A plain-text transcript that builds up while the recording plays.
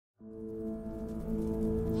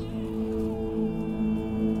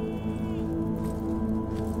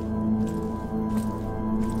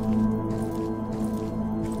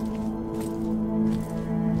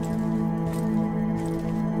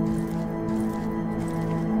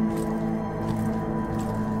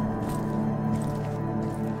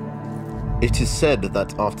It is said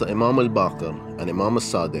that after Imam al-Baqir and Imam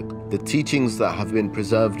al-Sadiq, the teachings that have been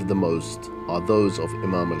preserved the most are those of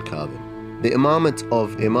Imam al Kadhim. The imamate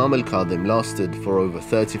of Imam al Kadhim lasted for over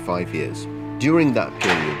 35 years. During that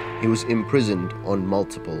period, he was imprisoned on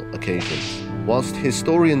multiple occasions. Whilst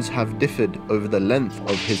historians have differed over the length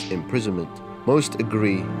of his imprisonment, most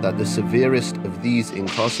agree that the severest of these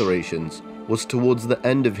incarcerations was towards the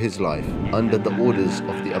end of his life under the orders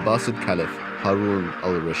of the Abbasid Caliph Harun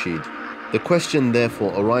al-Rashid. The question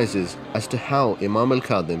therefore arises as to how Imam al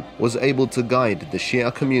Kadhim was able to guide the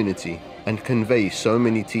Shia community and convey so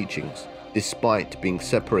many teachings, despite being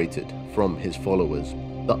separated from his followers.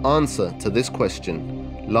 The answer to this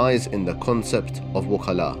question lies in the concept of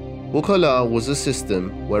wikala. Wikala was a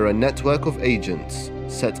system where a network of agents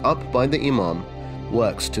set up by the Imam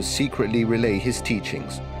works to secretly relay his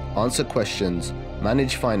teachings, answer questions,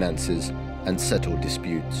 manage finances, and settle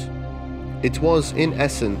disputes. It was, in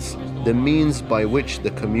essence, the means by which the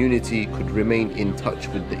community could remain in touch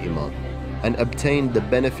with the Imam and obtain the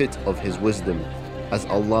benefit of his wisdom as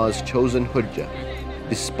Allah's chosen Hujjah,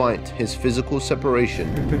 despite his physical separation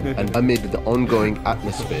and amid the ongoing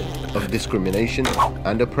atmosphere of discrimination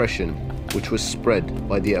and oppression which was spread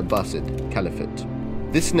by the Abbasid Caliphate.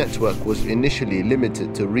 This network was initially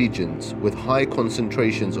limited to regions with high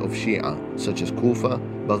concentrations of Shia, such as Kufa,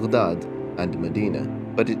 Baghdad, and Medina,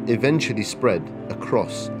 but it eventually spread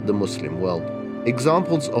across the Muslim world.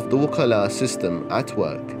 Examples of the wikala system at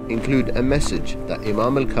work include a message that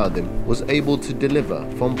Imam al Kadhim was able to deliver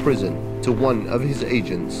from prison to one of his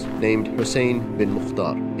agents named Hussein bin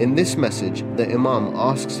Mukhtar. In this message, the Imam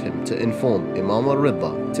asks him to inform Imam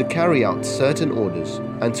al-Ridha to carry out certain orders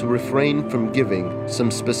and to refrain from giving some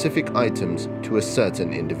specific items to a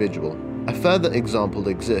certain individual. A further example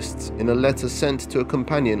exists in a letter sent to a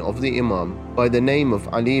companion of the Imam by the name of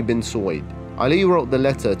Ali bin Suwaid. Ali wrote the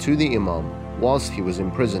letter to the Imam whilst he was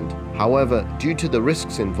imprisoned. However, due to the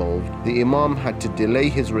risks involved, the Imam had to delay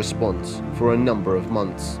his response for a number of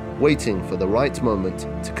months, waiting for the right moment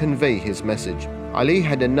to convey his message. Ali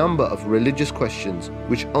had a number of religious questions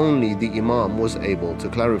which only the Imam was able to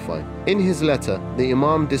clarify. In his letter, the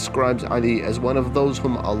Imam describes Ali as one of those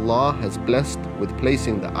whom Allah has blessed with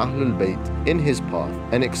placing the Ahlul Bayt in his path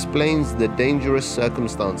and explains the dangerous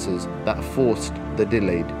circumstances that forced the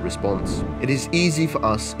delayed response. It is easy for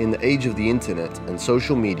us in the age of the internet and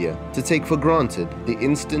social media to take for granted the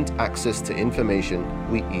instant access to information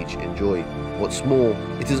we each enjoy. What's more,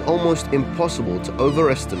 it is almost impossible to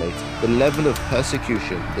overestimate the level of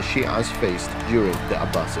persecution the Shias faced during the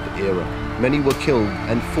Abbasid era. Many were killed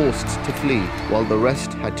and forced to flee, while the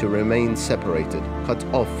rest had to remain separated, cut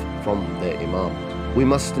off from their Imam. We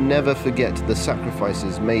must never forget the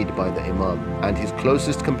sacrifices made by the Imam and his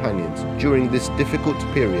closest companions during this difficult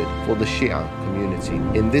period for the Shia community.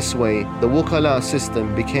 In this way, the wikala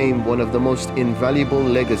system became one of the most invaluable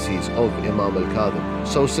legacies of Imam al Kadhim.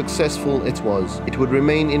 So successful it was, it would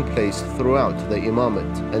remain in place throughout the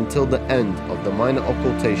imamate until the end of the minor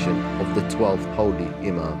occultation of the 12th holy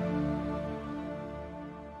Imam.